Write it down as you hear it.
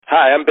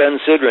Hi, I'm Ben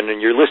Sidran,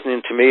 and you're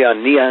listening to me on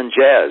Neon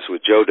Jazz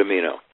with Joe Domino.